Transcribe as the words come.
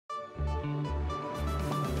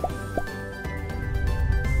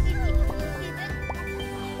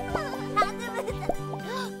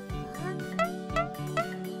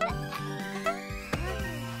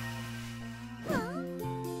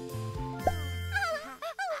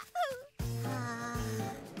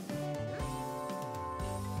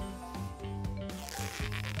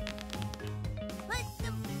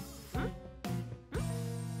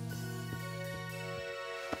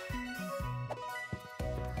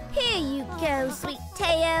you go, sweet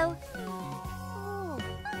Teo.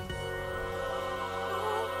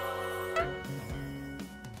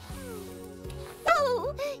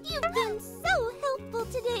 Oh, you've been so helpful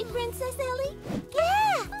today, Princess Ellie.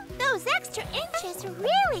 Yeah, those extra inches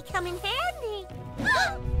really come in handy.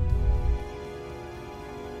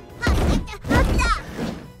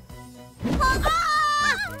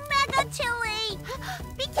 Mega Chili!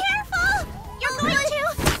 Be careful! You're going to...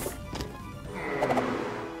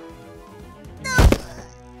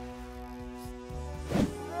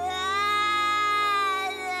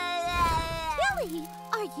 Chili,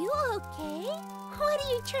 are you okay? What are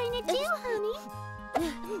you trying to do, honey?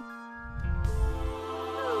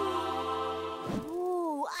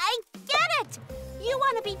 Ooh, I get it! You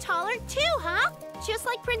want to be taller too, huh? Just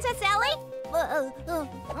like Princess Ellie?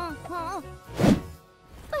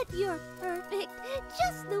 But you're perfect,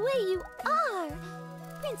 just the way you are.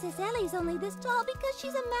 Princess Ellie's only this tall because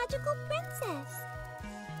she's a magical princess.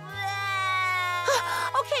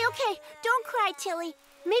 Okay, don't cry, Tilly.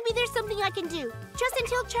 Maybe there's something I can do, just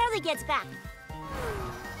until Charlie gets back.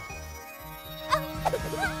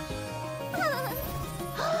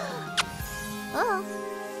 Oh.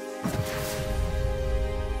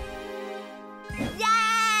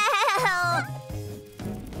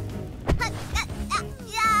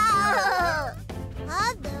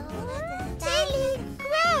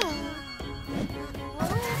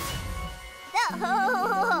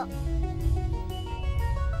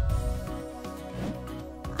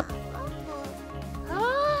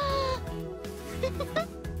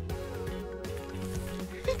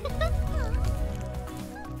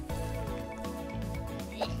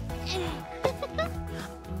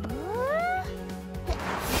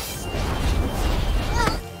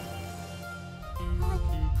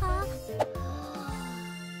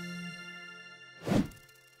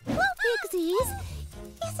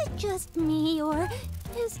 Is it just me, or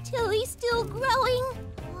is Tilly still growing?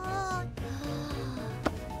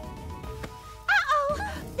 Uh-oh!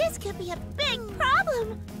 This could be a big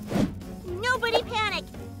problem! Nobody panic!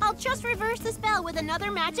 I'll just reverse the spell with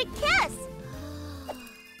another magic kiss!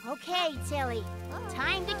 Okay, Tilly.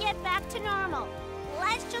 Time to get back to normal.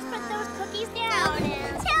 Let's just put those cookies down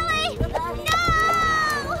and... Tilly! No!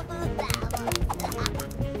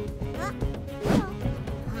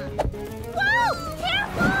 Whoa!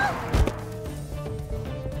 Careful!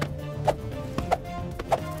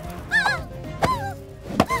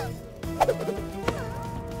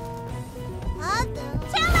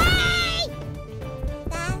 Tilly!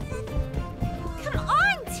 Come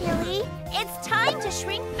on, Tilly. It's time to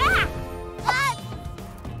shrink back.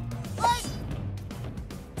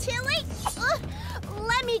 Tilly,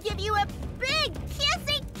 let me give you a big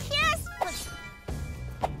kissy kiss.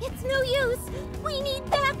 It's no use. We need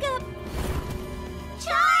backup.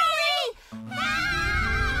 Charlie! Help!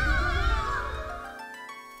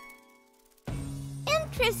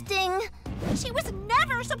 Interesting. She was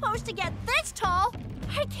never supposed to get this tall.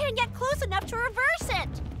 I can't get close enough to reverse it.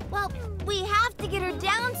 Well, we have to get her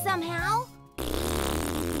down somehow.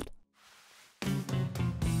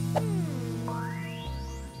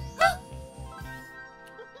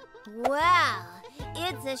 Wow,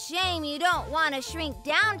 it's a shame you don't want to shrink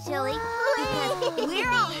down, Tilly, because we're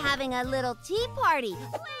all having a little tea party.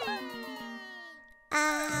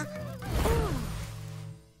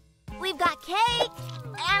 We've got cake,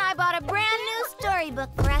 and I bought a brand new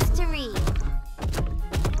storybook for us to read.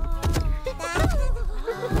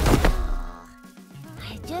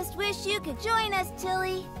 I just wish you could join us,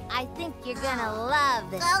 Tilly. I think you're gonna love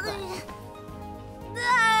this book.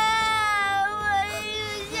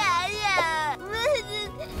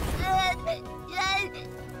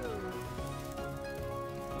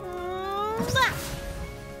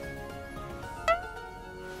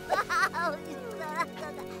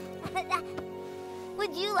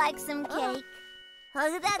 Would you like some cake?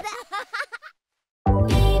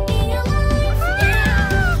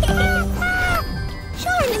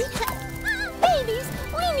 Charlie! Babies,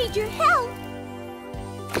 we need your help!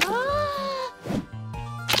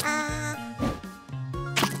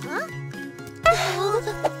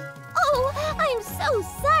 Oh, I'm so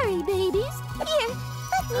sorry, babies. Here,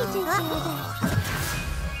 let me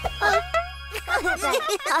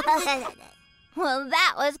take care of that. Well,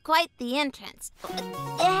 that was quite the entrance.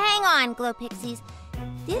 Hang on, Glo Pixies.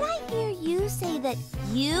 Did I hear you say that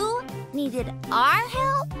you needed our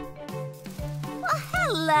help? Well,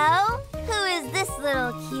 hello. Who is this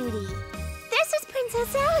little cutie? This is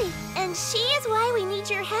Princess Ellie, and she is why we need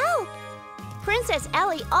your help. Princess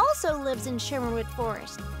Ellie also lives in Shimmerwood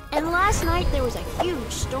Forest, and last night there was a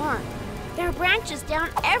huge storm. There are branches down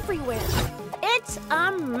everywhere. It's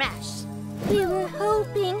a mess. We were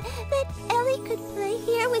hoping that Ellie could play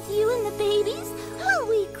here with you and the babies while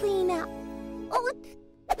we clean up. Oh,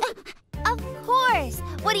 of course.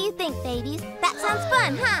 What do you think, babies? That sounds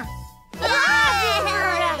fun, huh?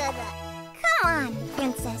 Come on,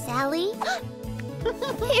 Princess Ellie.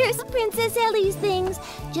 Here's Princess Ellie's things.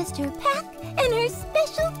 Just her pack and her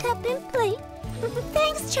special cup and plate.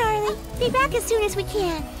 Thanks, Charlie. Be back as soon as we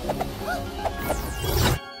can.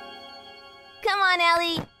 Come on,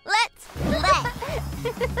 Ellie. Let's play.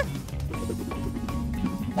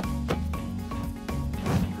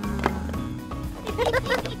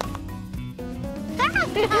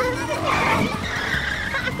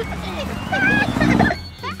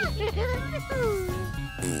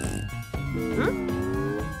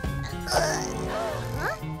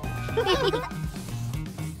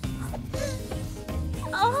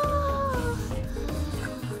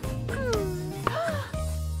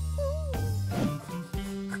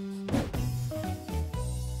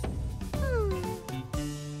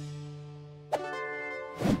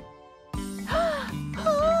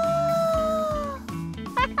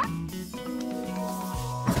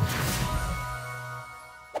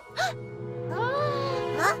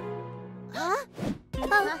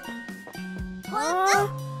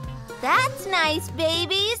 That's nice,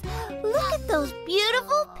 babies. Look at those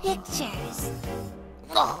beautiful pictures.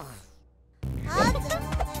 Oh.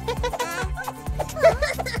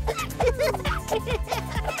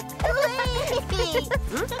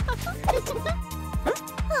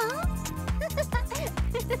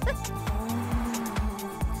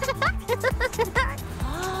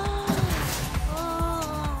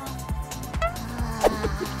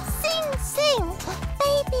 Sing, sing,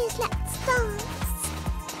 babies, let's dance.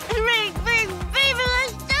 Ring, ring, baby,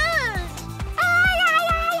 let's dance!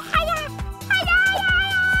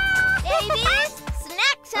 Babies,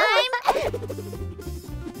 snack time!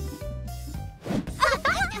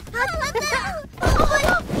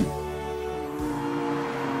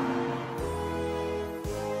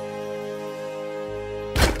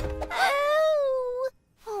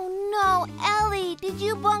 Oh no, Ellie, did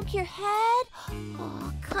you bump your head?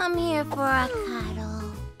 Oh, come here for a cuddle.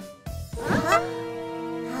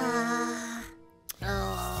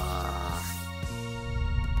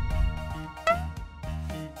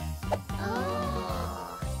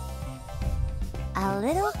 A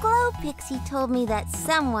little Glo Pixie told me that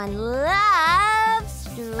someone loves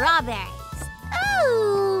strawberries.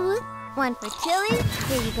 Ooh! One for Tilly.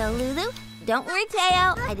 Here you go, Lulu. Don't worry,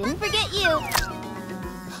 Teo. I didn't forget you.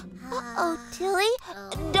 Uh-oh, Tilly.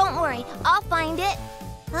 Don't worry. I'll find it.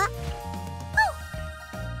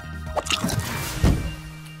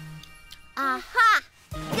 Aha!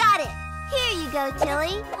 Got it. Here you go,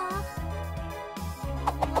 Tilly.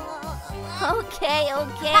 Okay,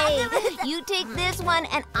 okay. You take this one,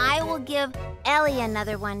 and I will give Ellie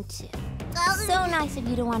another one, too. So nice of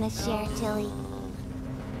you to want to share, Tilly.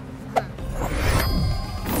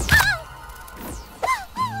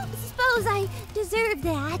 Suppose I deserve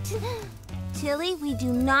that. Tilly, we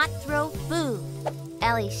do not throw food.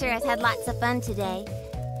 Ellie sure has had lots of fun today.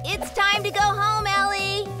 It's time to go home,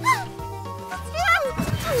 Ellie.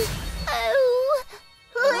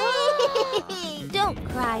 Don't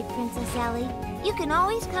cry, Princess Ellie. You can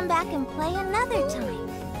always come back and play another time.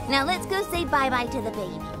 Now let's go say bye-bye to the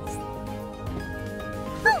babies.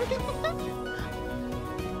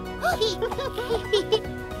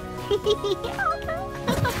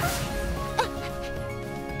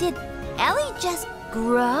 Did Ellie just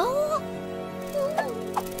grow?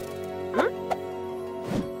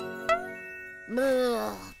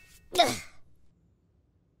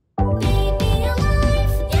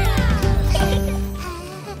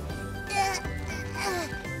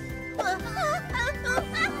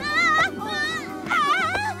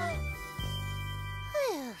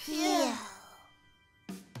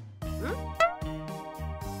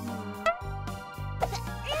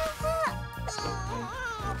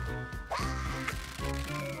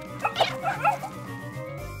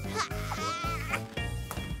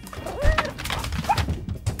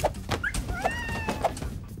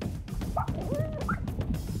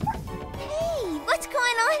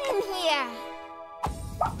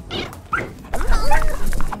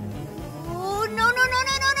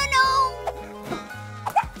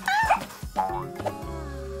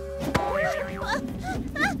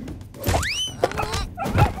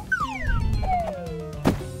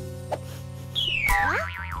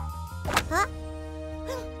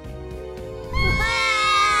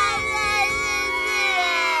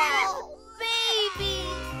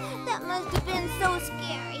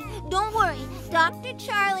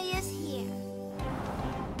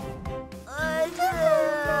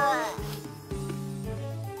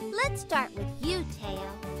 start with you,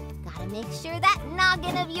 Teo. Gotta make sure that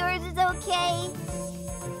noggin of yours is okay.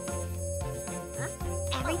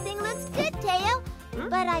 Everything looks good, Teo.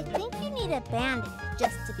 But I think you need a bandage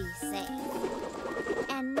just to be safe.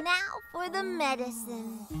 And now for the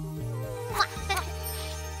medicine.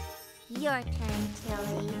 Your turn,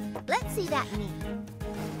 Tilly. Let's see that knee.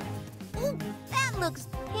 Ooh, that looks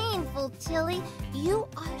painful, Tilly. You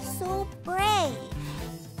are so brave.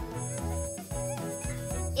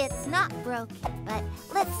 It's not broken, but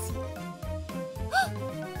let's see.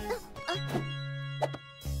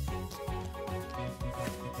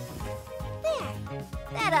 There.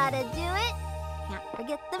 That ought to do it. Can't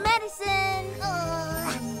forget the medicine.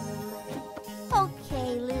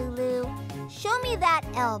 Okay, Lulu. Show me that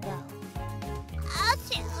elbow.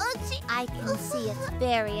 Ouchie, ouchie. I can see it's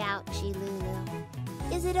very ouchy, Lulu.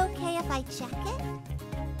 Is it okay if I check it?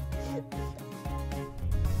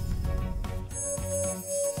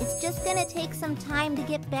 It's just gonna take some time to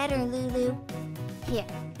get better, Lulu. Here,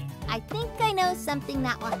 I think I know something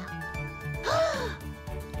that will help.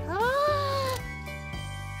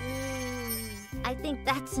 I think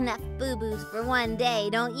that's enough boo-boos for one day,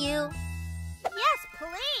 don't you? Yes,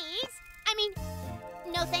 please. I mean,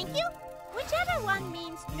 no thank you. Whichever one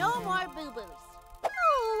means no more boo-boos.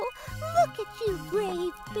 Oh, look at you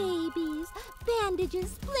brave babies.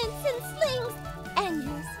 Bandages, splints, and slings. And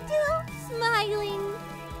you're still smiling.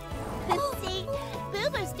 See,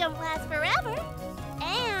 boo-boos don't last forever.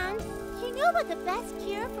 And you know what the best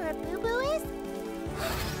cure for a boo-boo is?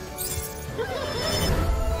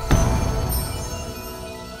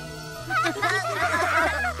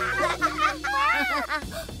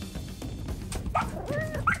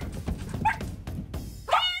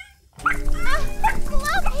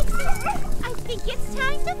 Glo Pixies, I think it's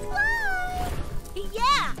time to fly.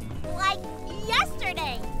 Yeah, like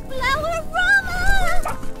yesterday.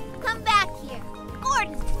 Flower-rama! Come back here.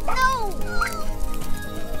 Gordon, no!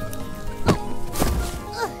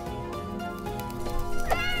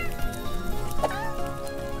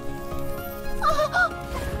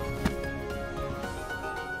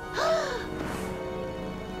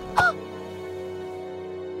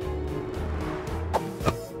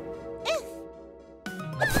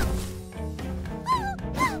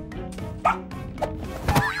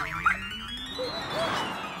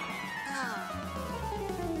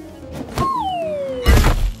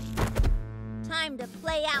 Time to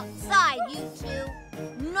play outside, you two.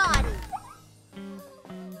 Naughty.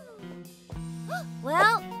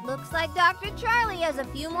 Well, looks like Dr. Charlie has a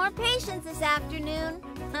few more patients this afternoon.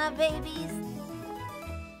 Huh, babies?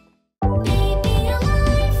 Baby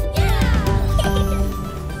alive, yeah!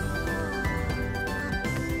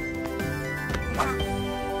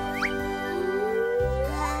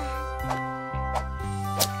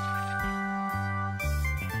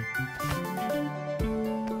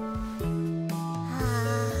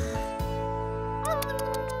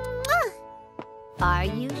 Are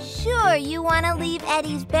you sure you want to leave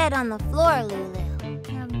Eddie's bed on the floor, Lulu?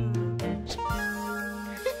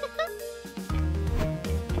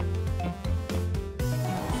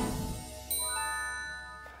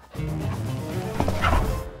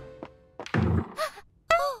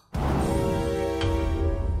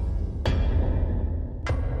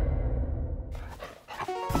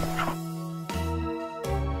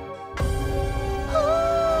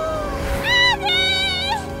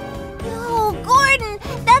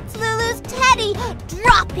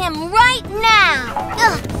 Drop him right now!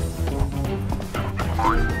 Ugh.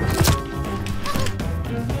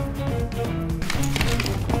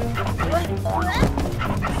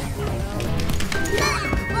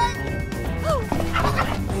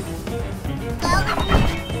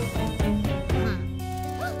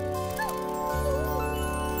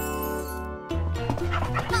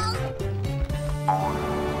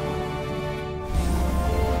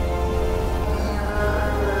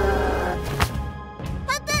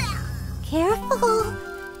 Careful!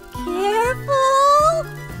 Careful!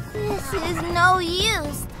 This is no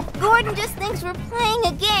use. Gordon just thinks we're playing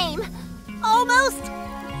a game. Almost!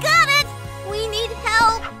 Got it! We need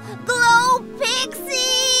help! Glo Pixies!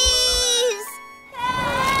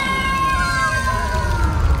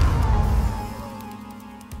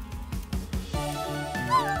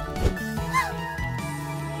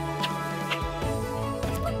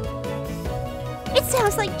 It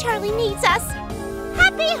sounds like Charlie needs us.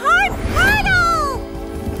 Happy Heart Hurdle!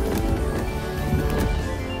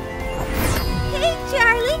 Hey,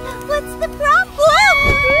 Charlie, what's the problem?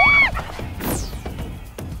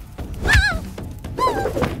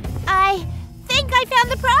 I think I found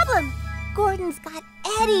the problem. Gordon's got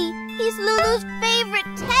Eddie. He's Lulu's favorite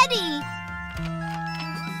teddy.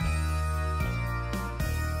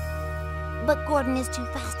 but Gordon is too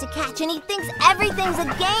fast to catch and he thinks everything's a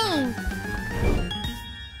game.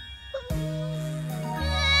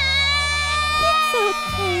 It's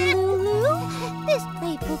okay, Lulu. This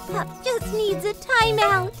playful pup just needs a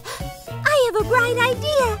timeout. I have a bright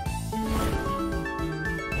idea.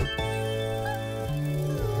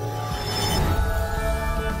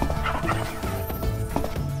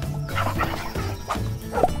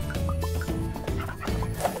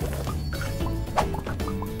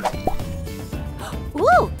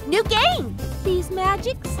 Ooh, new game! These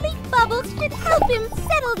magic sleep bubbles should help him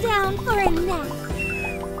settle down for a nap.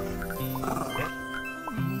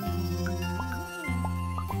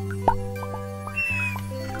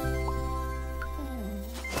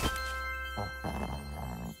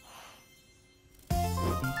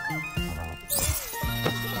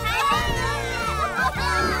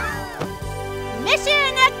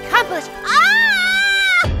 Mission accomplished! Ah!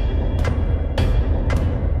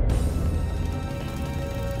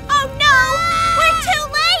 Oh no! We're too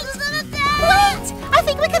late! Wait! I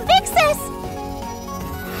think we can fix this!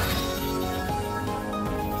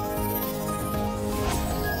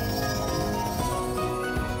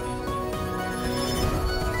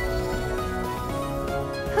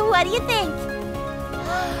 What do you think?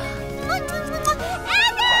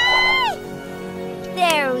 Andy!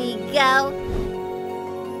 There we go.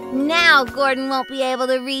 Now Gordon won't be able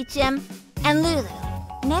to reach him. And Lulu,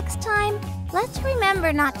 next time, let's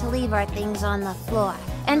remember not to leave our things on the floor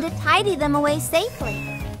and to tidy them away safely.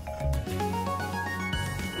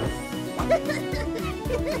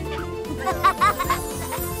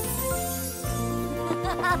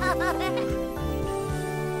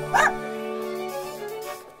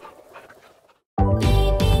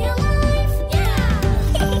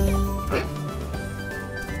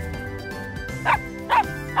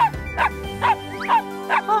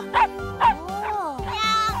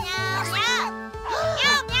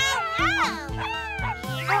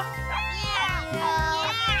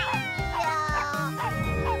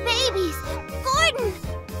 Babies! Gordon!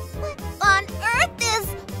 What on earth is...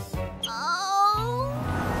 Oh...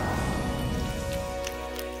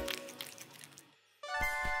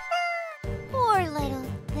 Poor little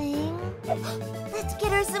thing. Let's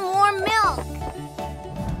get her some more milk.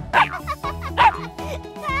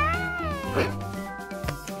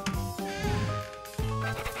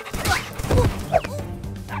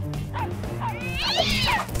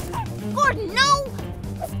 Gordon, no!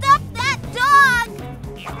 Stop that dog!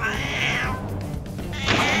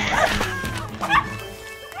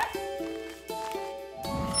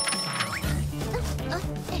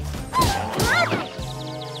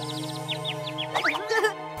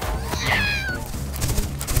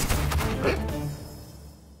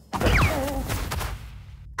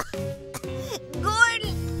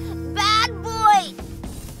 Gordon, bad boy!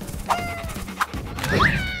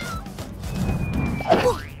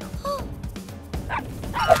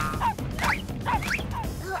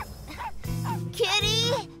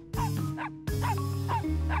 Kitty?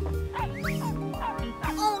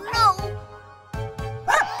 Oh no!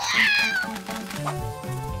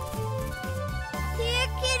 Here,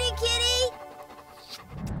 kitty, kitty!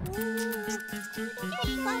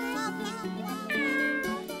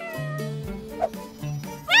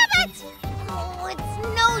 Rabbit! Oh, it's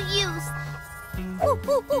no use. Ooh,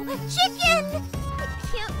 ooh, ooh, chicken! I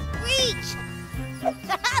can't reach.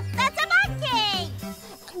 That's a monkey!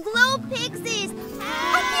 Glo Pixies! A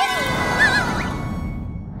kitty!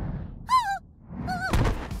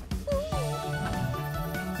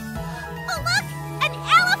 Oh, look! An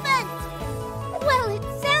elephant! Well, it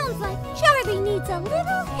sounds like Charlie needs a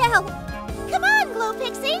little help. Come on, Glo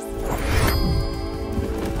Pixies!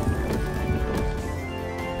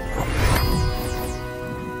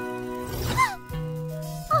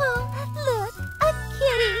 Oh, look, a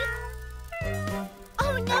kitty.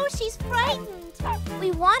 Oh no, she's frightened. We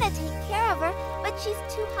want to take care of her, but she's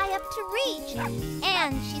too high up to reach.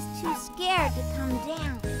 And she's too scared to come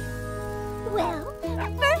down. Well,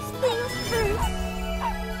 first things first.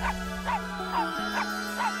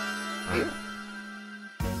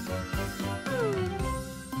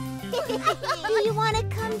 Do you want to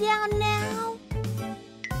come down now?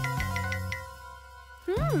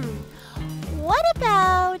 What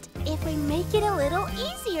about if we make it a little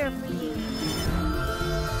easier for you?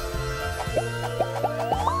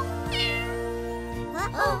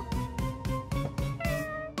 Uh-oh.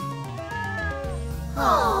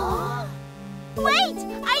 Aww. Wait!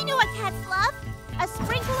 I know what cats love! A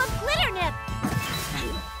sprinkle of glitter nip!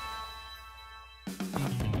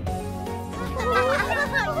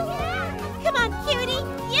 Come on, cutie!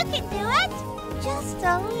 You can do it! Just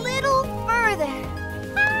a little further.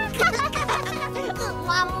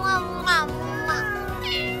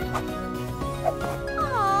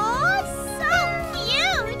 Aw, so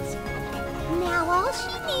cute! Now all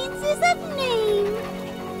she needs is a name.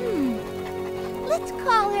 Let's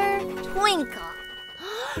call her Twinkle.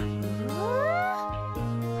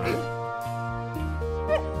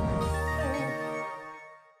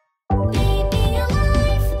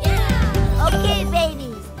 Okay,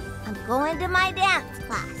 babies. I'm going to my dance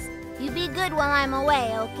class. You be good while I'm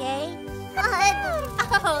away, okay?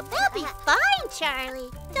 Oh, that'll be fine,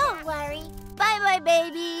 Charlie. Don't worry. Bye-bye,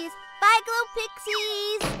 babies. Bye, Glo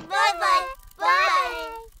Pixies. Bye-bye. Bye.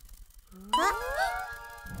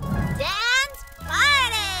 Dance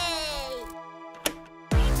party!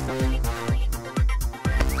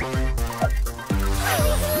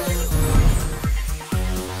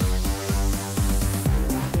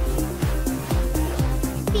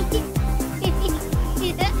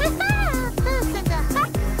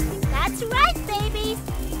 That's right, babies.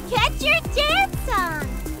 Get your dance on.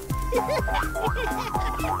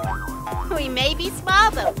 We may be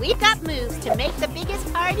small, but we've got moves to make the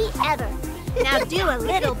biggest party ever. Now do a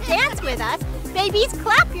little dance with us. Babies,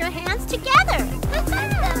 clap your hands together. Do a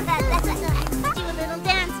little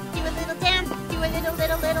dance, do a little dance, do a little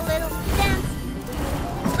dance.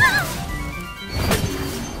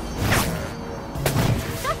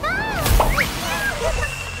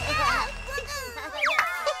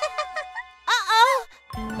 Uh-oh.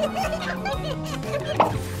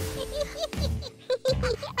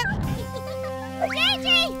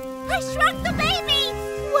 Gigi, I shrunk the baby.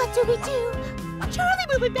 What do we do? Charlie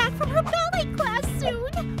will be back from her ballet class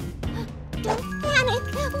soon. Don't panic.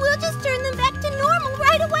 We'll just turn them back to normal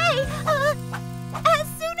right away. As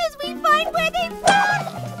soon as we find where they've gone.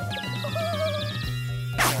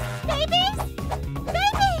 Babies?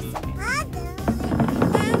 Babies!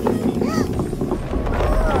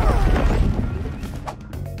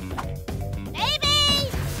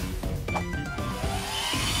 Babies!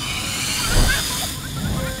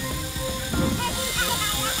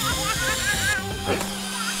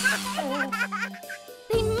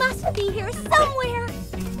 They must be here somewhere.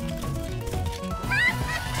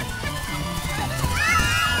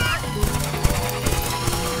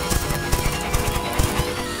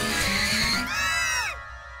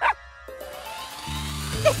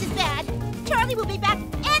 This is bad. Charlie will be back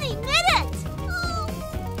any minute.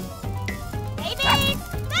 Babies!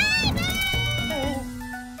 Babies!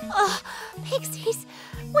 Oh, Pixies,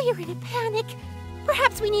 we are in a panic.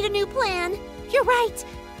 Perhaps we need a new plan. You're right.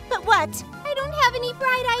 But what? I don't have any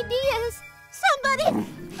bright ideas. Somebody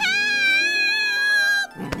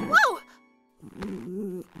help! Whoa!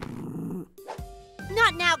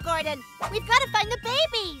 Not now, Gordon. We've got to find the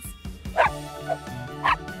babies.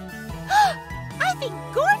 I think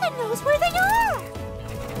Gordon knows where they are.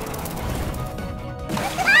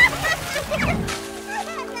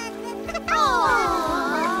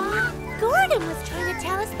 Aww. Gordon was trying to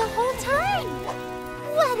tell us the whole time.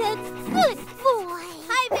 What a good boy.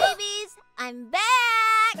 Hi, babies. I'm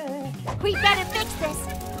back. We better fix this.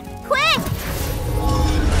 Quick!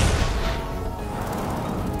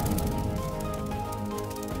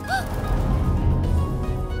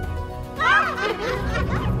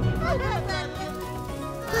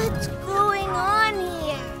 What's going on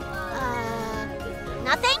here?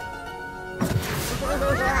 Nothing?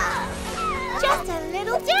 Just a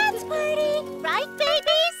little dance party, right,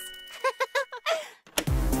 babies?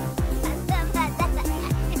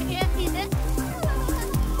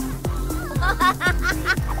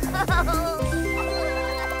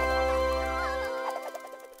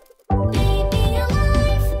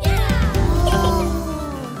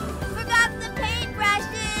 Forgot the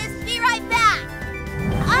paintbrushes. Be right back.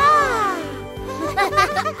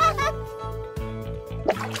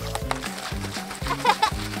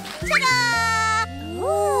 Ta-da!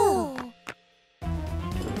 Ooh.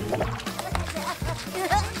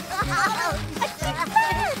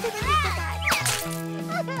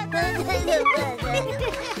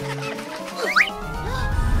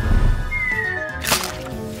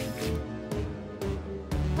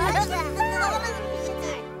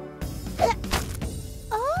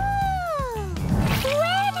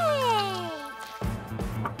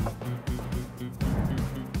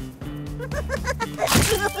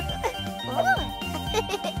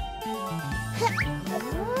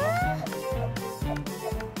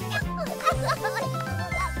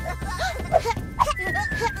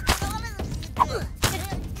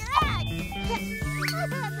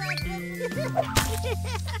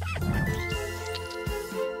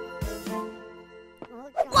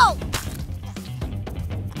 Whoa!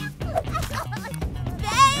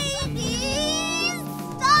 Babies,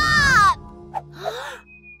 stop!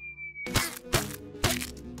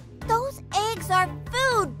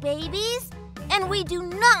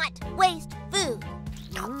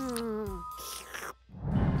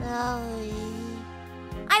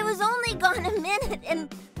 on a minute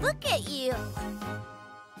and look at you.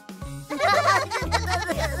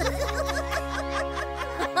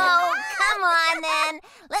 Oh, come on then.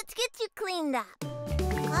 Let's get you cleaned up.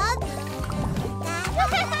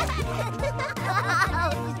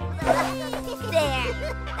 There.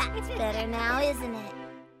 That's better now, isn't it?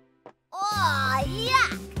 Oh,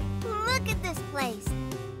 yuck! Look at this place.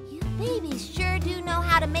 You babies sure do know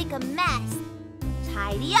how to make a mess.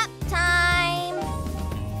 Tidy up time.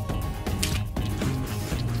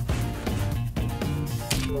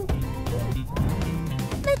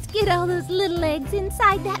 Let's get all those little eggs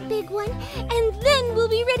inside that big one, and then we'll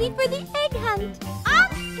be ready for the egg hunt. On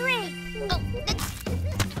 3.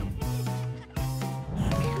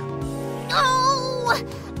 Oh,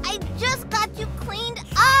 I just got you cleaned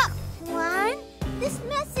up. 1, this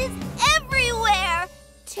mess is everywhere.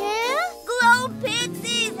 2, Glo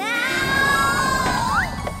Pixies, help!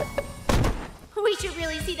 We should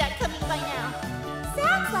really see that coming by now.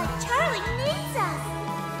 Sounds like Charlie needs us.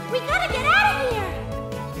 We gotta get out of here.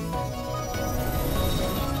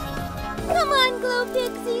 Come on, Glo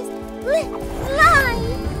Pixies. Let's fly!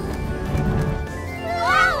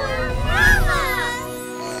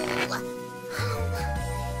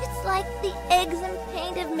 It's like the eggs and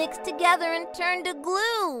paint have mixed together and turned to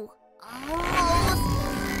glue. Almost.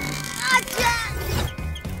 Gotcha!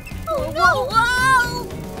 Oh, no! Whoa!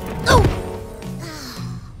 Oh!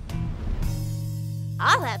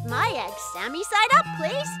 I'll have my eggs Sammie side up,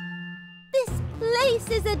 please. This place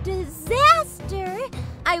is a disaster.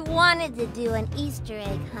 I wanted to do an Easter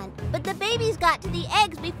egg hunt, but the babies got to the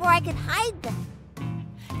eggs before I could hide them.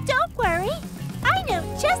 Don't worry. I know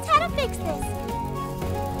just how to fix this.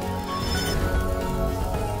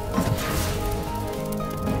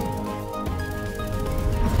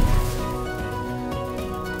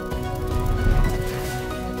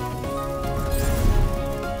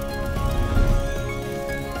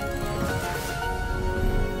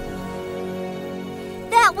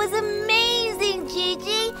 That was amazing,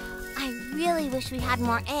 Gigi. I really wish we had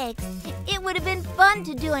more eggs. It would have been fun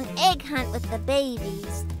to do an egg hunt with the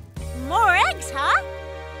babies. More eggs, huh?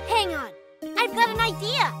 Hang on. I've got an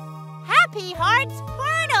idea. Happy Hearts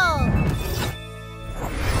Portal!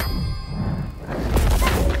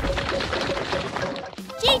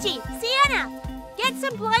 Gigi, Siena, get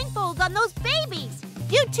some blindfolds on those babies.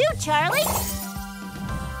 You too, Charlie.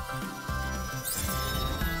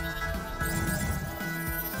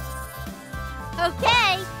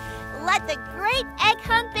 Okay, let the great egg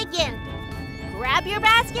hunt begin. Grab your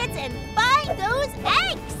baskets and find those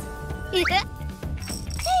eggs.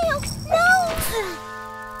 Tail, no!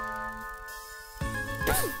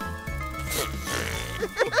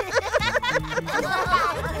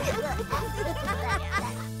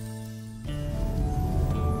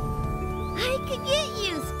 I could get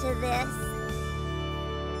used to this.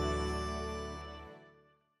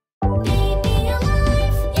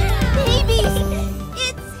 Babies,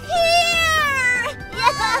 it's here!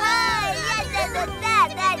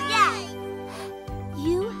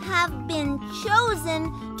 You have been chosen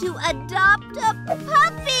to adopt a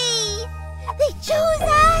puppy! They chose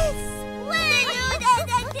us!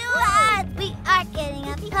 We are getting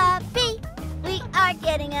a puppy! We are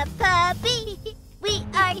getting a puppy! We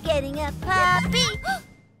are getting a puppy!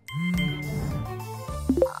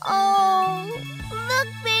 Oh, look,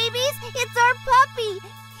 babies! It's our puppy!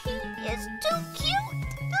 He is too cute!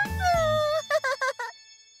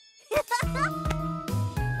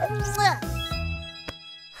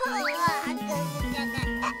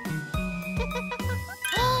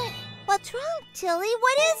 What's wrong, Tilly?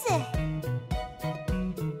 What is it?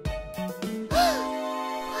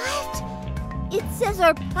 What? It says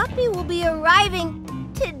our puppy will be arriving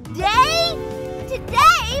today?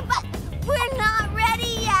 Today? But we're not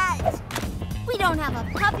ready yet. We don't have a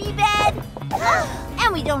puppy bed.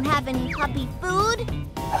 And we don't have any puppy food.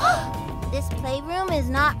 This playroom is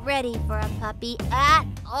not ready for a puppy at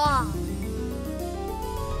all.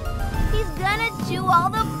 He's gonna chew all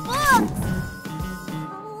the books.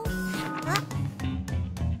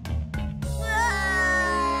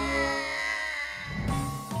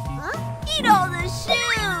 Eat all the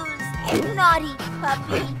shoes! Naughty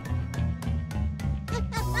puppy!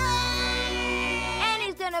 And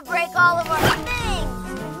he's gonna break all of our things!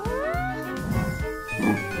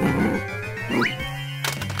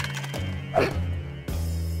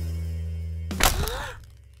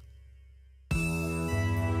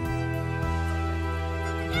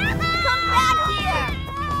 Come back here!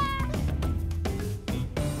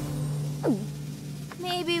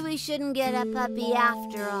 Maybe we shouldn't get a puppy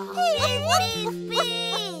after all.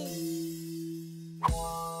 Peace!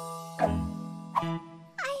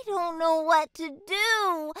 I don't know what to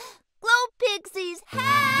do. Glo Pixies, help!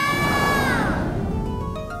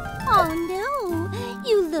 Oh no,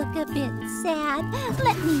 you look a bit sad.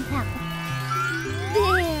 Let me help.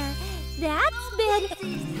 There, that's better.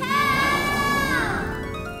 Pixies, help!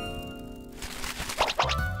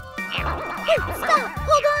 Stop!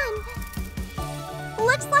 Hold on!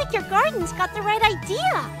 Looks like your garden's got the right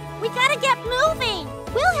idea. We gotta get moving.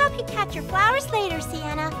 We'll help you catch your flowers later,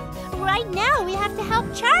 Siena. Right now, we have to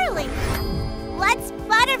help Charlie. Let's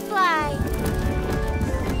butterfly.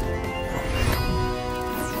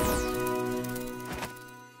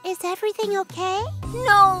 Is everything okay?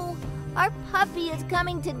 No, our puppy is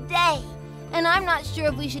coming today. And I'm not sure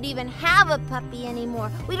if we should even have a puppy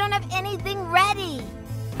anymore. We don't have anything ready.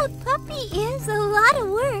 A puppy is a lot of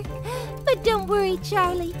work. But don't worry,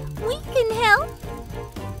 Charlie. We can help.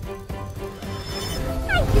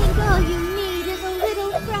 I think all you need is a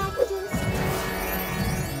little practice.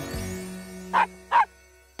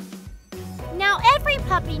 Now every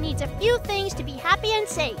puppy needs a few things to be happy and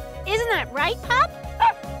safe. Isn't that right, Pup?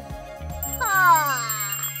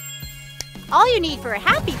 All you need for a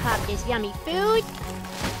happy pup is yummy food,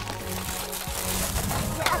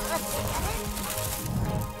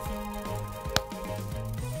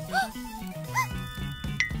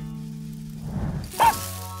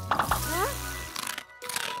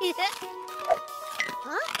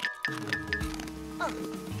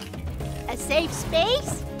 a safe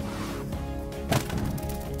space,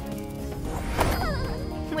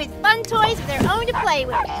 with fun toys of their own to play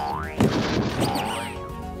with.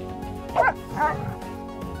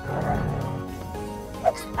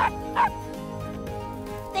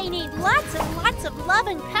 They need lots and lots of love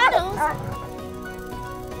and cuddles.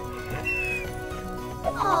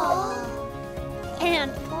 Oh.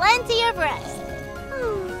 And plenty of rest.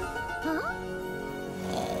 Huh?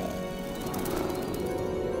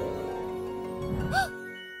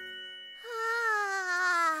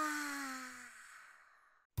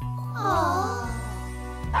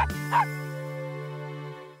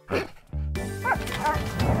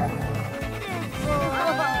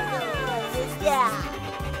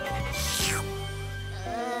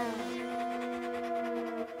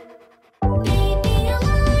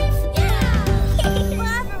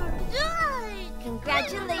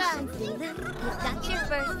 Congratulations, Lulu. You've got your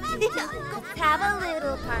first tooth. Let's have a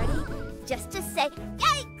little party just to say,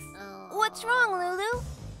 yikes! What's wrong, Lulu?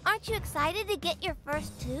 Aren't you excited to get your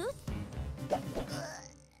first tooth?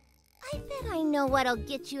 I bet I know what'll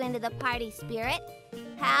get you into the party spirit.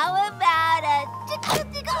 How about a...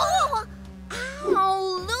 Oh! Ow,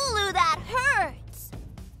 Lulu, that hurts!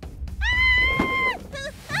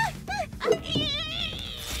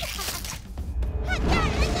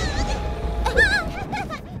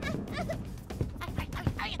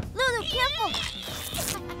 Lulu, careful!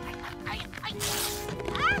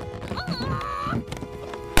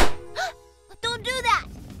 Don't do that!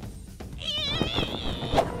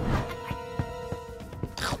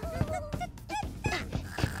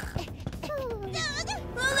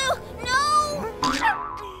 Lulu, no!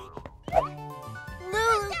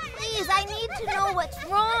 Lulu, please, I need to know what's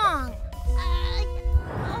wrong.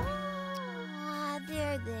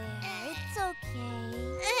 There. It's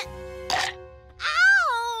okay.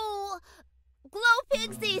 Ow! Glo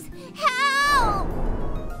Pixies, help!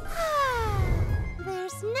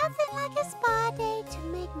 There's nothing like a spa day to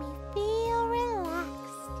make me feel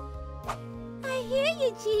relaxed. I hear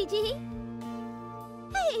you, Gigi.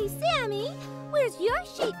 Hey, Sammie, where's your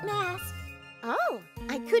sheet mask? Oh,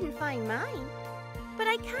 I couldn't find mine. But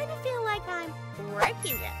I kind of feel like I'm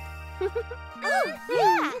working it. Oh,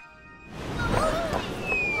 yeah.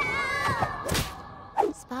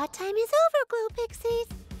 Spa time is over, Glo Pixies.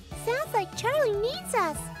 Sounds like Charlie needs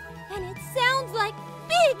us. And it sounds like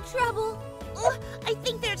big trouble. Oh, I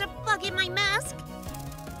think there's a bug in my mask.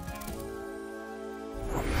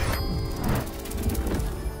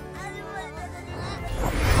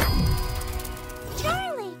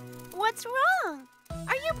 Charlie, what's wrong?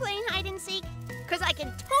 Are you playing hide and seek? Because I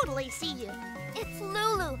can totally see you. It's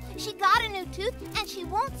Lulu. She got a new tooth and she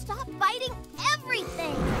won't stop biting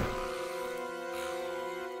everything.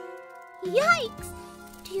 Yikes!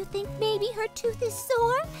 Do you think maybe her tooth is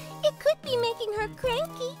sore? It could be making her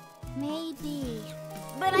cranky. Maybe.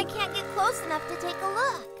 But I can't get close enough to take a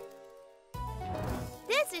look.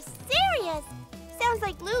 This is serious. Sounds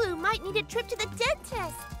like Lulu might need a trip to the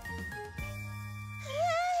dentist.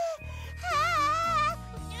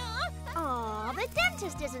 Aw, the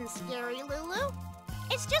dentist isn't scary, Lulu.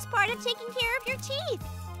 It's just part of taking care of your teeth.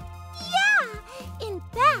 Yeah! In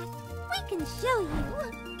fact, we can show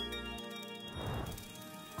you.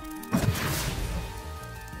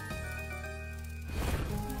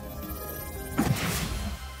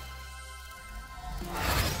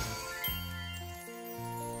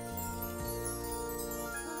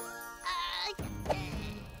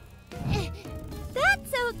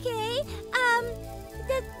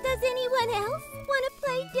 Anyone else want to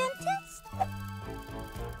play dentist?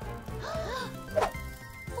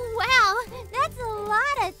 Wow, that's a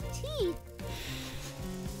lot of teeth.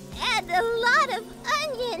 And a lot of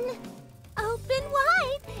onion. Open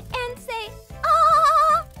wide and say,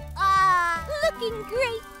 "Ah!" Looking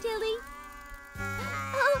great, Tilly.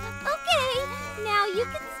 Oh, okay. Now you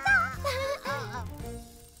can stop.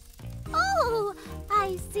 Oh,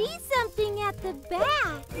 I see something at the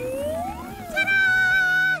back. Ta-da!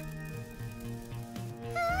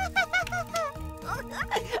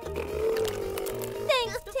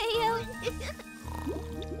 Thanks, Teo.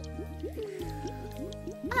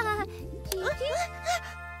 Gigi?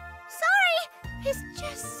 Sorry, it's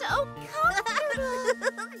just so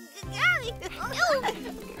comfortable.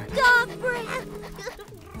 Dog breath.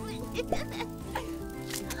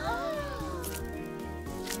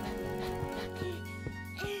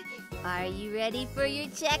 Are you ready for your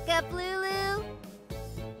checkup, Lulu?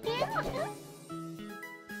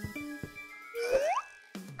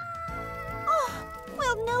 Oh,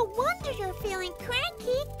 well, no wonder you're feeling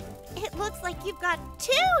cranky. It looks like you've got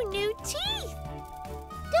 2 new teeth.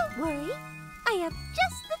 Don't worry. I have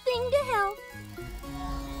just the thing to help.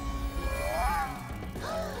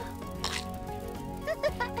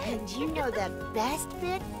 And you know the best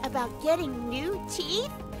bit about getting new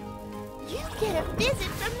teeth? You get a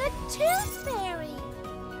visit from the Tooth Fairy.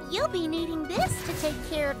 You'll be needing this to take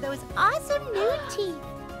care of those awesome new teeth.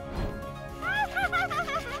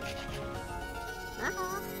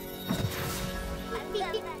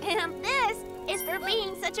 And this is for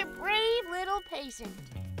being such a brave little patient.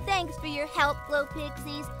 Thanks for your help, Glo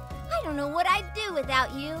Pixies. I don't know what I'd do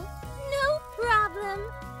without you. No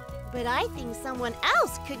problem. But I think someone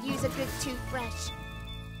else could use a good toothbrush.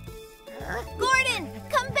 Gordon,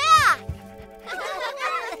 come back!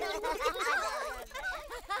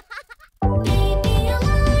 Baby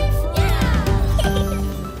alive, yeah!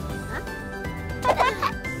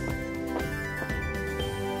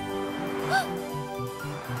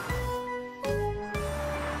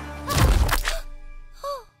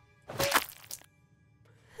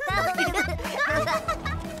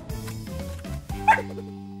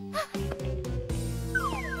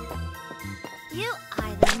 You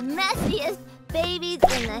are the messiest babies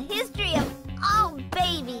in the history of all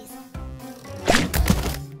babies.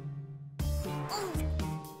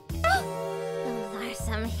 Those are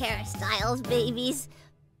some hairstyles, babies.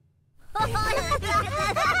 Huh?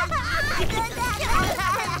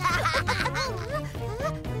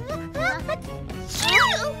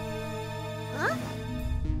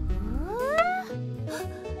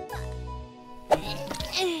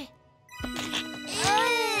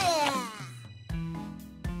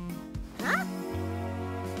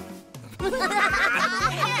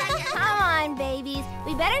 Come on, babies.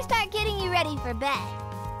 We better start getting you ready for bed.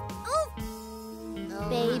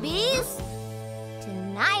 Babies,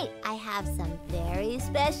 tonight I have some very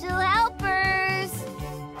special helpers.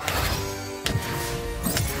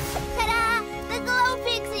 Ta-da! The Glo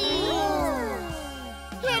Pixies!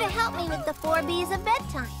 Here to help me with the 4 B's of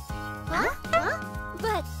bedtime. Huh?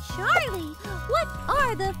 But Charlie, what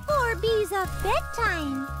are the 4 B's of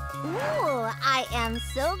bedtime? Ooh, I am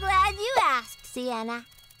so glad you asked, Siena.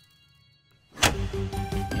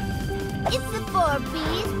 It's the 4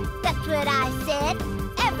 B's, that's what I said.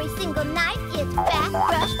 Every single night it's bath,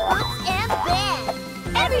 brush, books, and bed.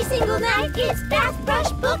 Every single night it's bath,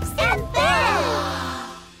 brush, books, and bed.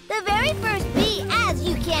 The very first B, as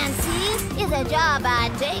you can see, is a job I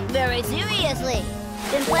take very seriously.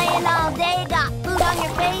 Been playing all day, got food on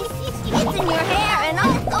your face, it's in your hair and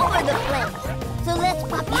all over the place. So let's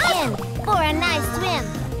pop you in for a nice swim.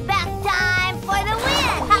 Bath time for the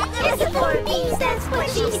win! It's the 4 B's, that's what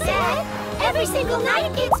she said. Every single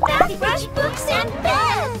night it's bath, brush, books, and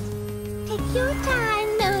bed. Take your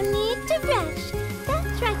time, no need to rush.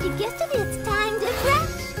 That's right, you guessed it, it's time to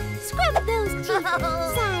brush. Scrub those teeth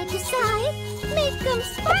side to side. Make them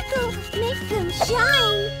sparkle, make them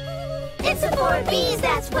shine. It's the 4 B's,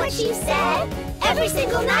 that's what she said. Every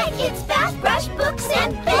single night it's bath, brush, books,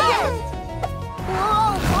 and bed.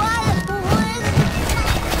 Whoa,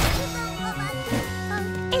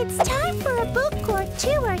 It's time for a book or 2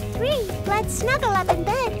 or 3. Let's snuggle up in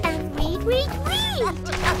bed and read, read, read.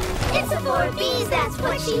 It's the 4 B's, that's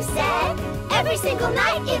what she said. Every single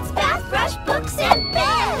night it's bath, brush, books, and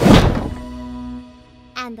bed.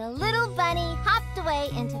 And the little bunny hopped away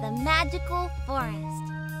into the magical forest.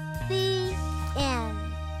 The end.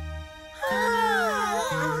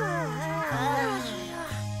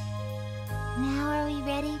 Now are we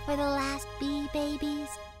ready for the last B, babies?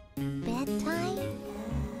 Bedtime?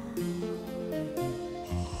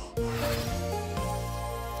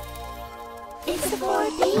 It's the 4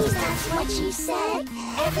 B's, that's what she said.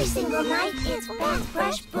 Every single night it's bath,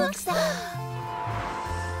 brush, books,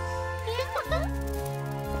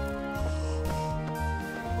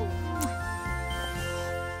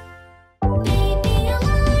 Baby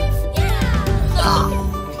alive, yeah!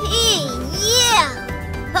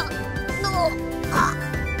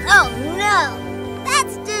 Oh no!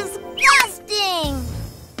 That's disgusting!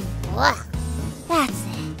 That's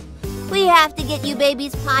it. We have to get you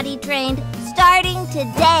babies potty trained starting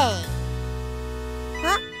today.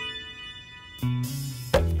 Huh?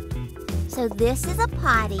 So this is a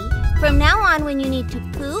potty. From now on, when you need to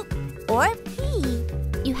poop or pee,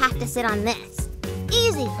 you have to sit on this.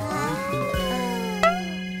 Easy.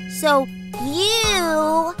 So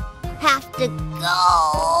you have to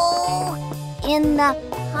go in the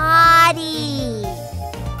potty.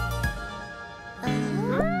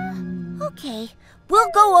 Okay, we'll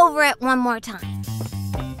go over it one more time.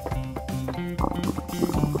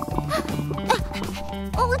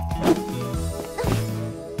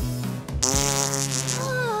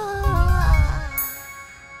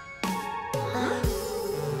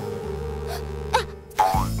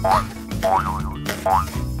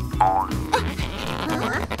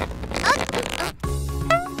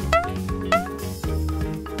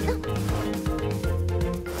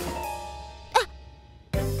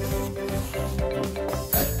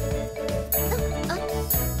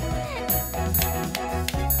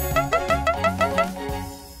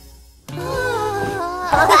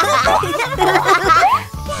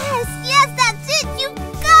 Yes, that's it. You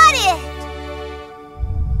got it.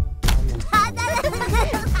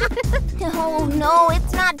 Oh no,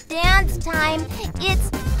 it's not dance time. It's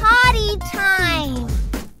potty time.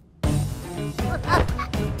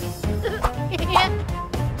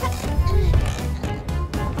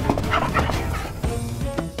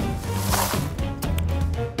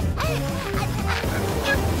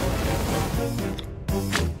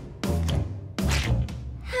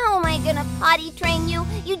 How am I gonna potty train you?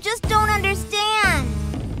 You just don't understand.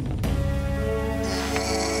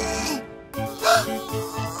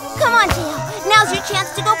 Come on, Tail. Now's your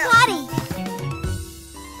chance to go potty.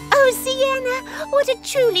 Oh, Siena, what a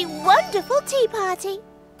truly wonderful tea party.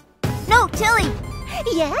 No, Tilly.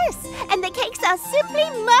 Yes, and the cakes are simply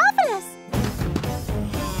marvelous.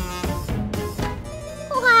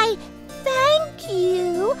 Why, thank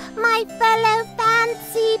you, my fellow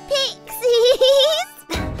fancy pixies.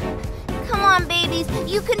 Come on, babies,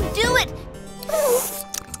 you can do it.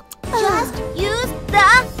 Just use the...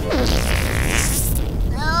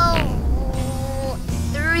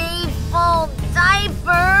 three full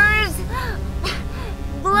diapers.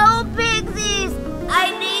 Glo Pixies,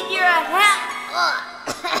 I need your help.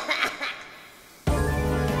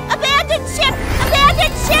 Abandoned ship!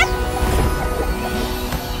 Abandoned ship!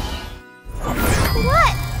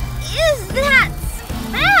 What is that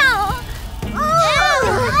smell?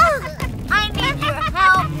 I need your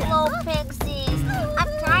help, Glo Pixies.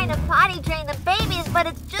 I'm trying to potty train the babies, but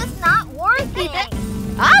it's just not working.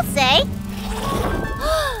 I'll say.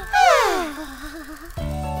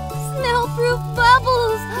 Smell-proof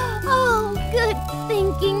bubbles. Oh, good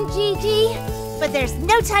thinking, Gigi. But there's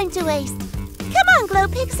no time to waste. Come on, Glo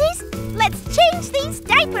Pixies. Let's change these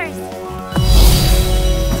diapers.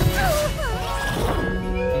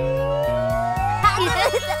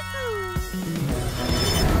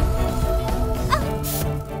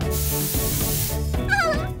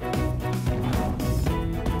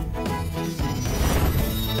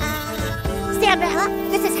 Stand back.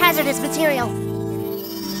 This is hazardous material.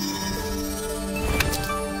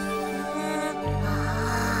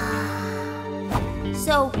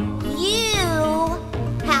 So you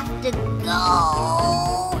have to go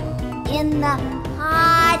in the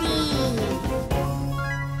potty.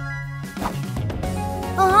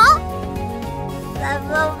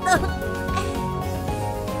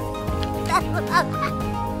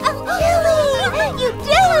 Tilly, you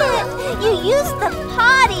did it! You used the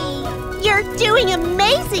potty. You're doing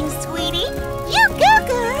amazing, sweetie. You go,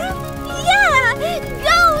 girl. Yeah,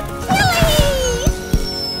 go Tilly!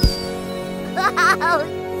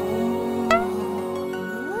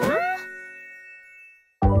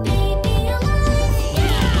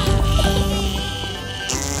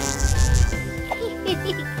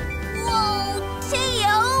 Whoa,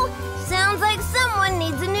 Teo! Sounds like someone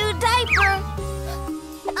needs a new diaper.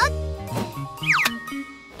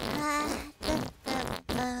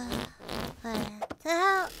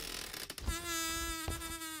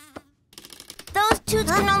 Those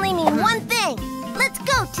toots can only mean one thing. Let's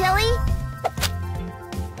go, Tilly.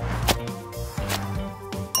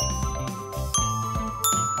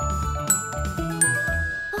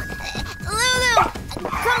 Lulu,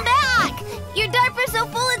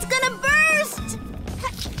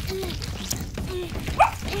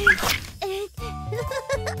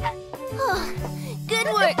 Good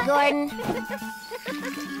work, Gordon.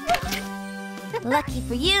 Lucky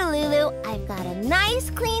for you, Lulu, I've got a nice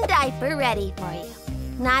clean diaper ready for you.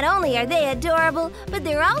 Not only are they adorable, but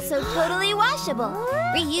they're also totally washable.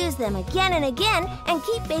 Reuse them again and again and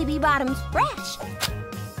keep baby bottoms fresh.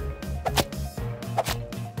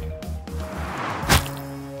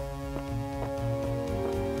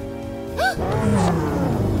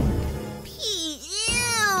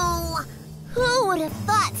 Ew! Who would have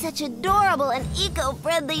thought such adorable and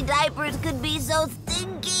eco-friendly diapers could be so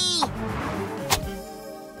stinky?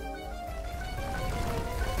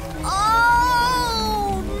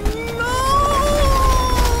 Oh, no!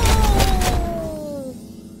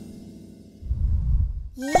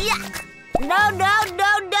 Yuck! No, no,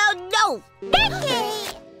 no, no, no!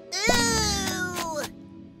 Vicky! Ew!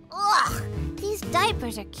 Ugh! These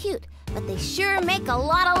diapers are cute, but they sure make a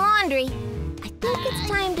lot of laundry. I think it's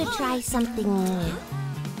time to try something new.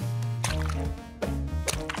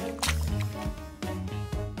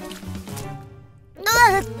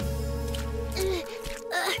 Ugh!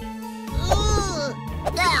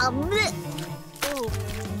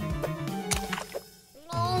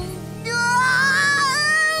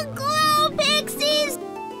 Glo Pixies!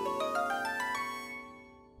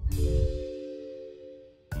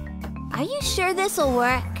 Are you sure this'll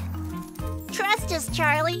work? Trust us,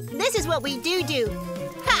 Charlie. This is what we do.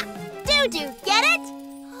 Ha! Do, get it?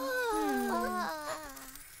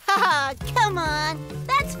 Haha, come on.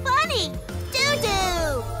 That's funny.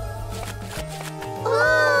 Do.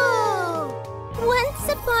 Oh! Once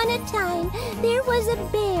upon a time, there was a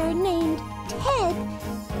bear named Ted.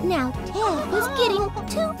 Now, Ted was getting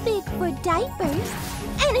too big for diapers,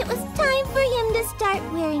 and it was time for him to start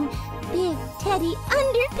wearing big teddy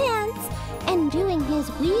underpants and doing his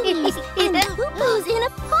wheelies and poo-poos in a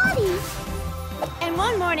potty. And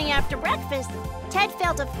one morning after breakfast, Ted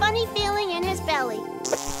felt a funny feeling in his belly.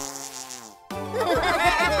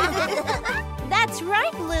 That's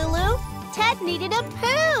right, Lulu. Ted needed a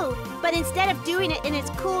poo. But instead of doing it in his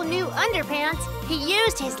cool new underpants, he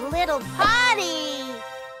used his little potty.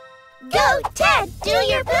 Go, Ted, do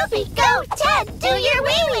your poopy! Go, Ted, do your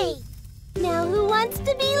wee-wee! Now who wants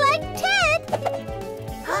to be like Ted?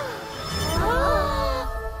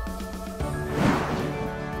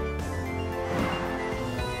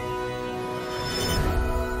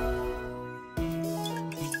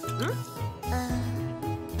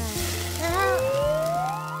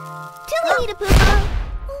 Tilly need a poo-poo.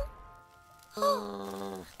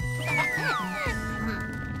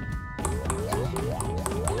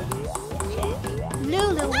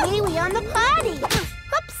 Lulu wee-wee on the potty.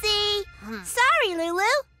 Whoopsie. Sorry,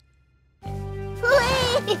 Lulu.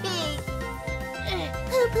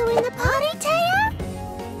 Poo-poo in the potty, Taya?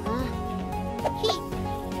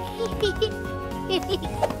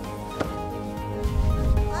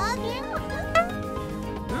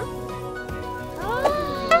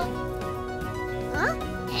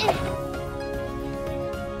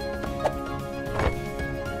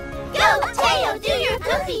 Go, Teo, do your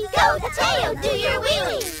poopy. Go, Teo, do your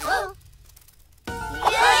wee-wee.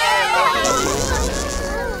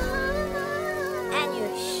 And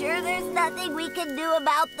you're sure there's nothing we can do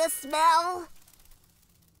about the smell?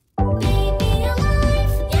 Baby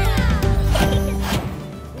alive,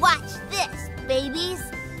 yeah! Watch this, babies.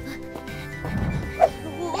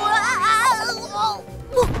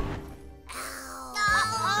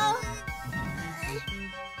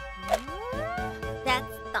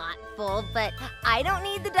 That's thoughtful, but I don't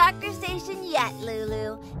need the doctor station yet,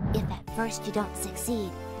 Lulu. If at first you don't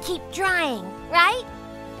succeed, keep trying, right?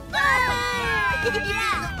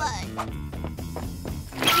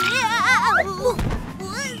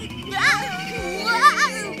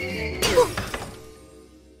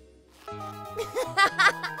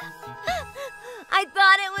 I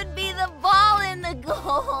thought it would be the ball in the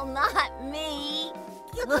goal, not me.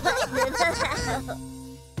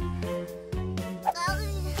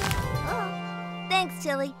 Thanks,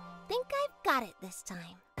 Tilly. Think I've got it this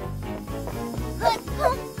time.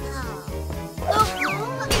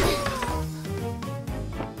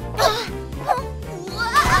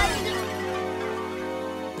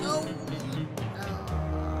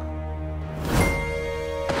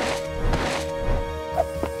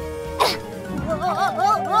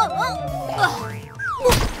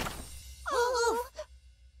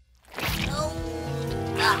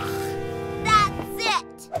 That's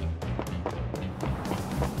it!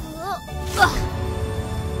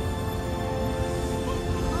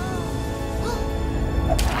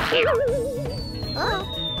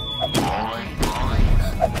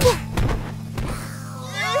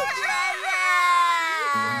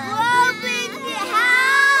 Glo Pixies,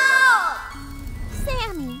 help!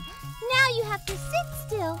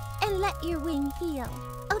 Teo,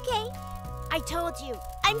 okay? I told you,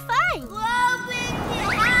 I'm fine. Glo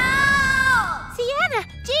Pixies, help! Siena,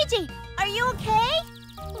 Gigi, are you okay?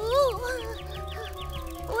 Ooh.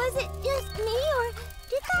 Was it just me, or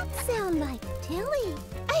did that sound like Tilly?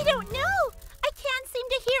 I don't know. I can't seem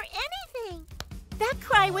to hear anything. That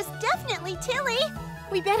cry was definitely Tilly.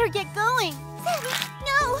 We better get going. Sammie,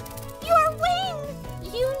 no! Your wing!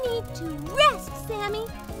 You need to rest, Sammie.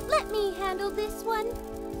 Let me handle this one.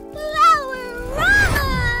 Flower-rama!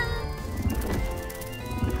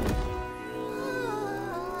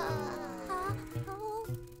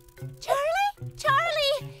 Charlie?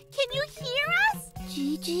 Charlie, can you hear us?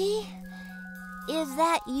 Gigi, is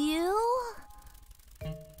that you?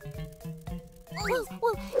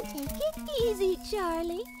 Well, take it easy,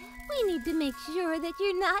 Charlie. We need to make sure that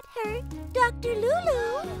you're not hurt. Dr.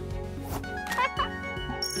 Lulu.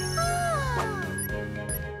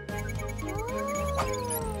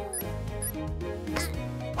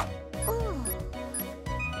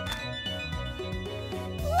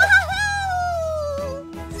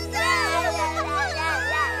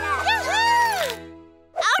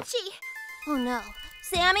 Ouchie! Oh no.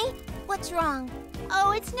 Sammie, what's wrong?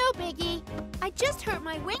 Oh, it's no biggie. I just hurt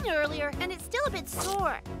my wing earlier, and it's still a bit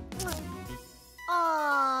sore.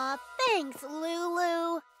 Aw, thanks,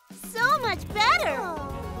 Lulu. So much better.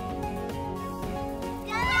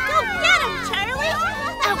 Go get him, Charlie!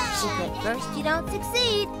 Ouch! If at first you don't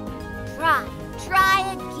succeed, try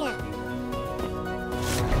again.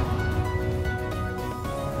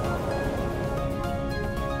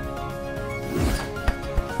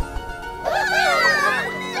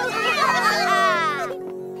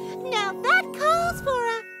 Now that calls for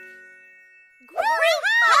a group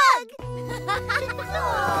hug!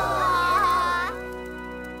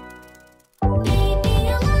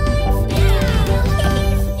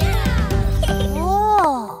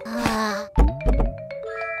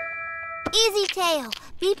 Easy, Teo.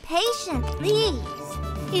 Be patient, please.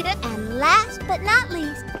 And last but not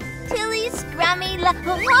least, Tilly's scrummy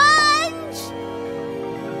lunch!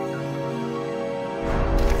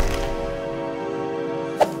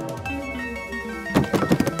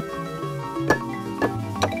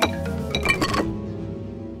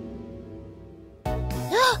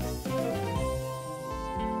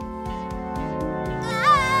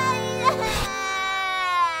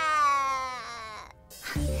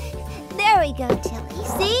 There we go, Tilly.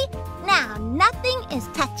 See? Now nothing is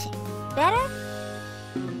touching. Better?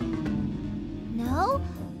 No?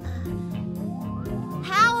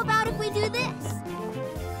 How about if we do this?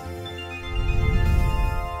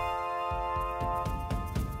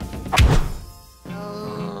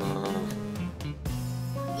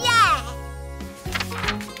 Yeah!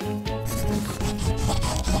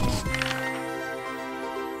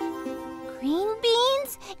 Green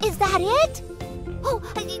beans? Is that it? Oh,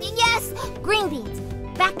 yes! Green beans.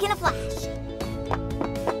 Back in a flash.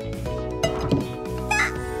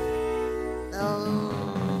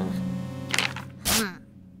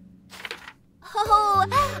 Oh,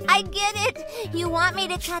 I get it. You want me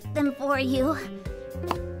to cut them for you.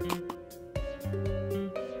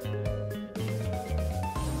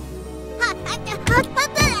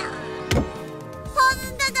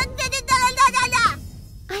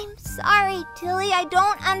 I'm sorry, Tilly. I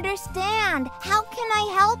don't understand. How can I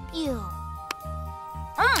help you?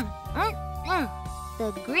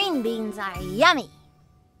 The green beans are yummy.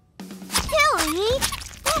 Tilly,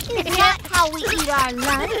 that is not how we eat our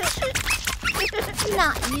lunch.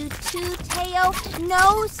 Not you too, Teo.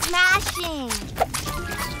 No smashing.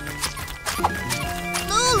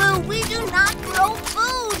 Lulu, we do not throw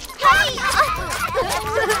food. Hey!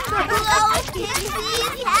 Glo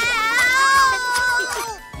Pixies, help!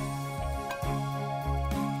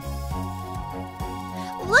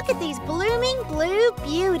 Look at these blooming blue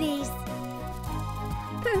beauties.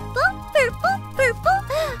 Purple, purple, purple.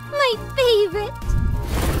 My favorite.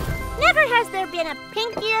 Never has there been a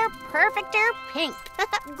pinkier, perfecter pink.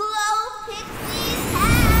 Glo Pixies,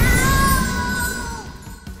 help!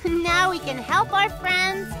 Now we can help our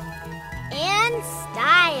friends in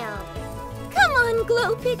style. Come on,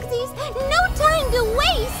 Glo Pixies. No time to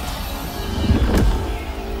waste.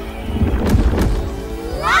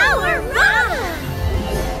 Flower-rama!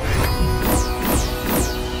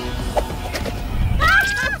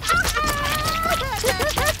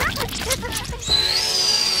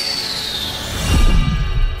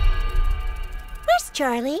 Where's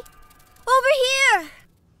Charlie? Over here.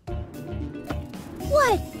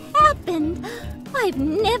 What happened? I've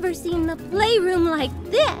never seen the playroom like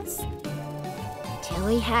this.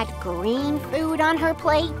 Tilly had green food on her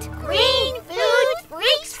plate. Green food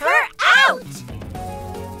freaks her out!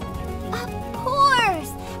 Of course.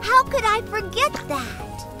 could I forget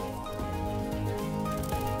that?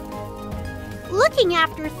 Looking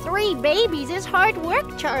after 3 babies is hard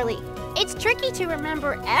work, Charlie. It's tricky to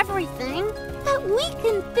remember everything. But we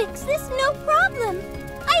can fix this, no problem.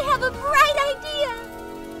 I have a bright idea.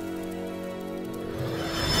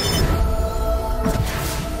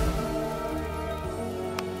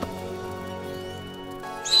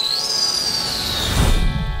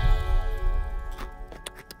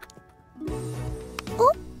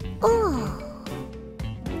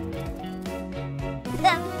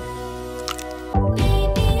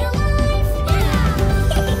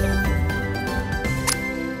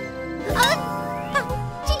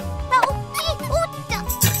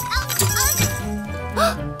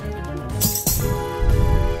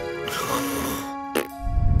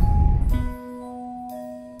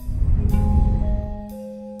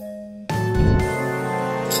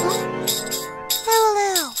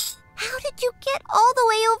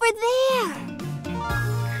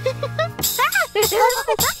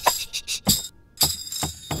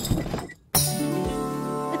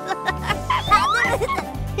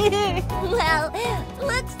 Well,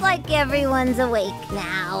 looks like everyone's awake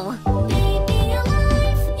now.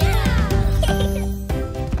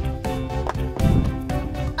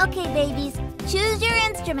 Okay, babies, choose your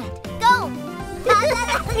instrument. Go!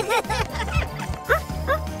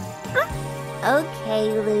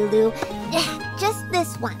 Okay, Lulu. Just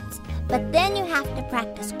this once. But then you have to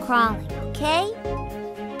practice crawling, okay?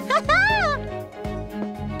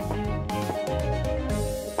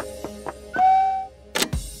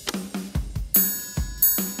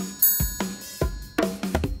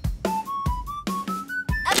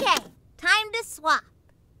 Okay, time to swap.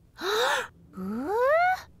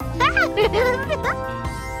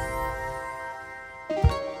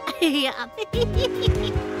 Yeah.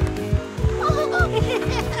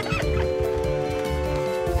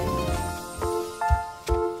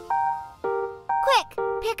 Quick,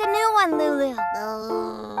 pick a new one, Lulu.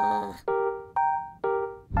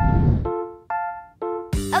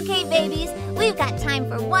 Okay, babies, we've got time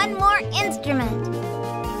for one more instrument.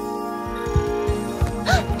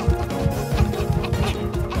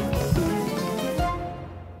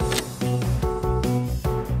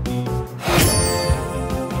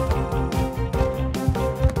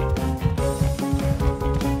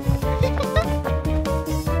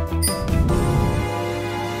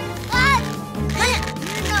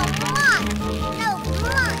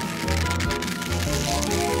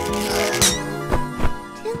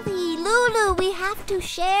 To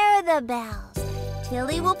share the bells.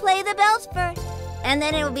 Tilly will play the bells first, and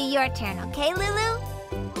then it will be your turn, okay, Lulu?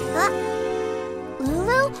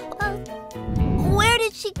 Lulu? Where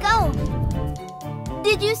did she go?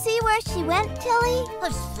 Did you see where she went, Tilly?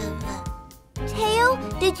 Teo,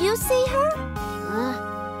 did you see her?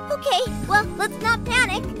 Okay, well, let's not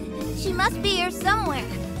panic. She must be here somewhere.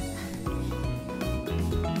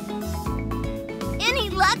 Any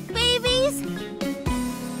luck, babies?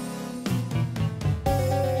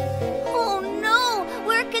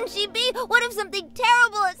 Can she be? What if something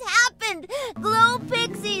terrible has happened? Glo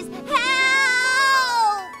Pixies,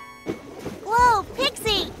 help! Whoa,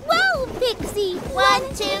 Pixie! Whoa, Pixie! 1,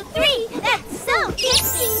 2, 3, that's so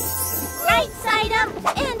Pixie! Right side up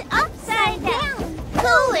and upside down.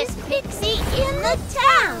 Coolest Pixie in the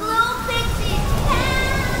town. Glo Pixies,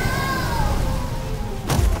 help!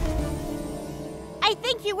 I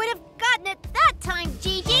think you would have gotten it that time,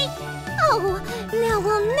 Gigi. Oh, now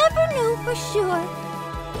we'll never know for sure.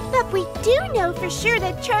 But we do know for sure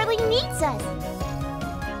that Charlie needs us.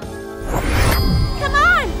 Come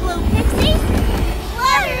on, Glo Pixies!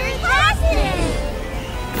 Water basket!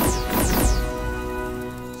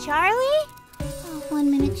 Charlie? Oh,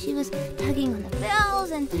 1 minute she was tugging on the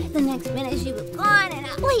bells, and the next minute she was gone, and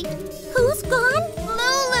wait, who's gone?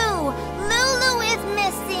 Lulu! Lulu is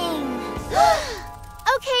missing!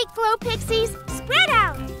 Okay, Glo Pixies, spread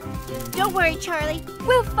out! Don't worry, Charlie.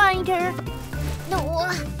 We'll find her. No.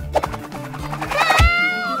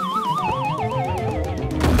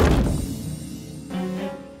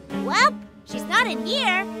 Well, she's not in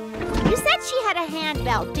here. You said she had a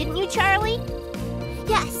handbell, didn't you, Charlie?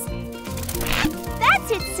 Yes.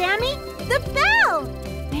 That's it, Sammie. The bell!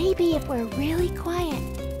 Maybe if we're really quiet,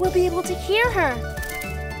 we'll be able to hear her.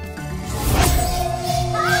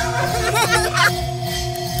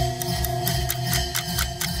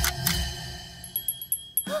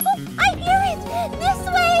 I hear it! This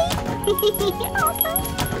way!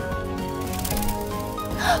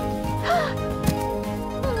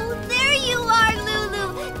 Oh, there you are, Lulu!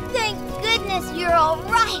 Thank goodness you're all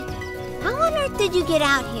right! How on earth did you get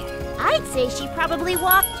out here? I'd say she probably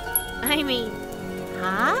walked...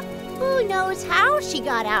 huh? Who knows how she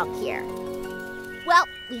got out here? Well,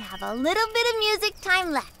 we have a little bit of music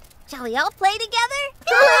time left. Shall we all play together?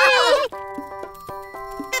 Hooray!